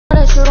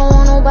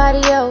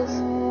nobody else.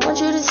 Want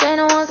you to say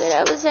no one could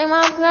ever take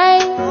my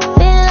place.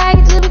 Feeling like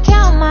it just be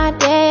counting my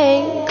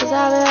days, cause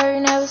I've been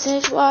hurting ever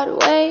since you walked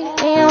away.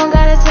 And you don't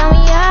gotta tell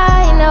me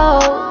I know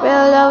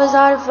real love is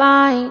hard to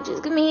find.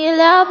 Just give me a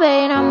little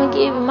bit and I'ma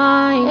give you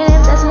mine. And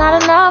if that's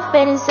not enough,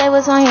 then say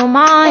what's on your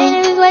mind.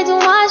 And if it's way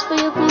too much for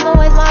you, please don't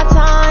waste my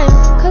time,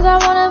 cause I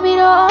wanna be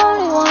the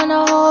only one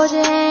to hold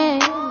your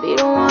hand. Be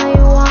the one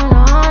you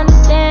wanna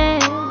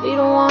understand. Be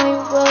the one you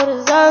feel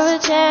deserve a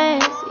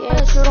chance. Yeah,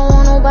 but you don't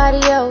want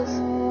nobody else.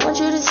 Want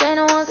you to say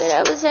no one could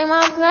ever take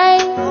my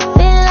place.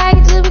 Feeling like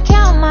it just be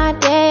counting my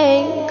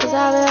days, cause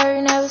I've been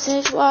hurting ever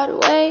since you walked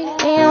away.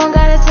 And you don't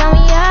gotta tell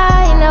me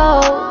I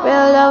know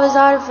real love is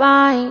hard to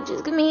find.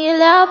 Just give me a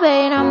little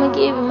bit and I'ma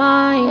give you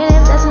mine. And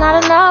if that's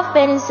not enough,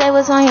 then say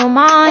what's on your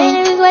mind.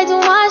 And if it's way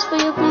too much for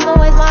you, please don't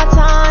waste my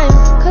time,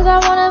 cause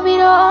I wanna be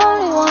the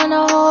only one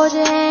to hold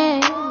your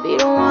hand. Be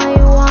the one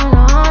you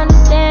wanna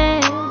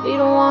understand. Be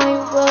the one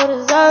you feel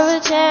deserve a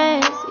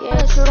chance. Yeah,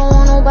 but you don't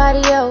want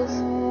nobody else.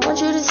 Want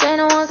you to say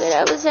no one could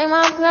ever take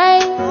my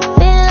place.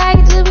 Feeling like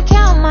it just be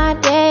counting my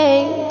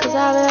days, cause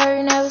I've been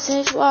hurting ever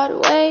since you walked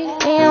away.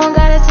 And you don't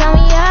gotta tell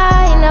me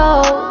I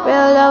know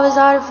real love is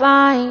hard to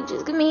find.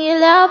 Just give me a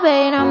little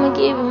bit and I'ma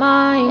give you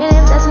mine. And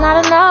if that's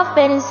not enough,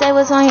 then say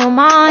what's on your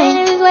mind.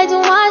 And if it's way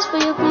too much for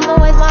you, please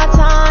don't waste my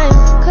time,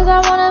 cause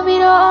I wanna be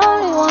the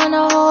only one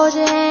to hold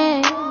your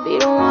hand. Be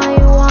the one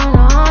you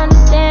wanna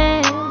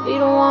understand. Be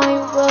the one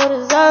you feel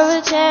deserve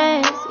a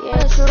chance. Yeah,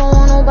 but you don't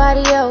want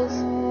nobody else.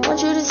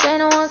 Want you to say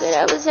no one could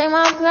ever take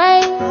my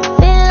place.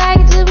 Feeling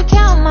like it just be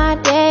counting my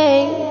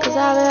days, cause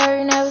I've been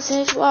hurting ever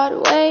since you walked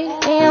away.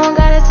 And you don't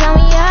gotta tell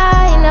me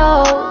I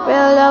know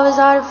real love is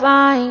hard to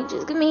find.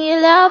 Just give me a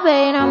little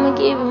bit and I'ma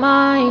give you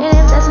mine. And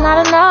if that's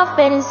not enough,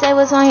 then say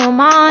what's on your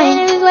mind.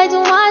 And if it's way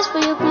too much for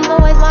you, please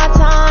don't waste my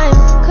time,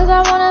 cause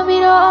I wanna be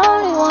the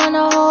only one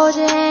to hold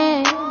your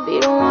hand. Be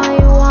the one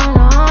you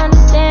wanna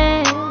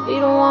understand. Be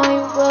the one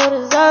you feel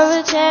deserve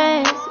a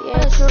chance.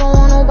 Yeah, but you don't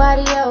want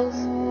nobody else.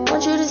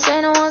 Want you to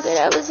say no one could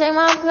ever take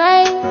my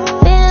place.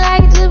 Feeling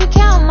like it just be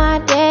counting my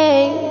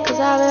days, cause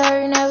I've been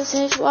hurting ever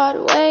since you walked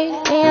away.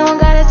 And you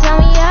don't gotta tell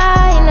me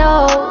I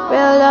know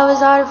real love is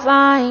hard to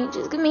find.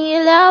 Just give me a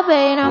little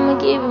bit and I'ma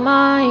give you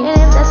mine.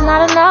 And if that's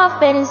not enough,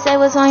 then say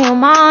what's on your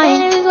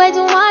mind. And if it's way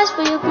too much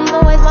for you, please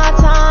don't waste my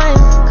time,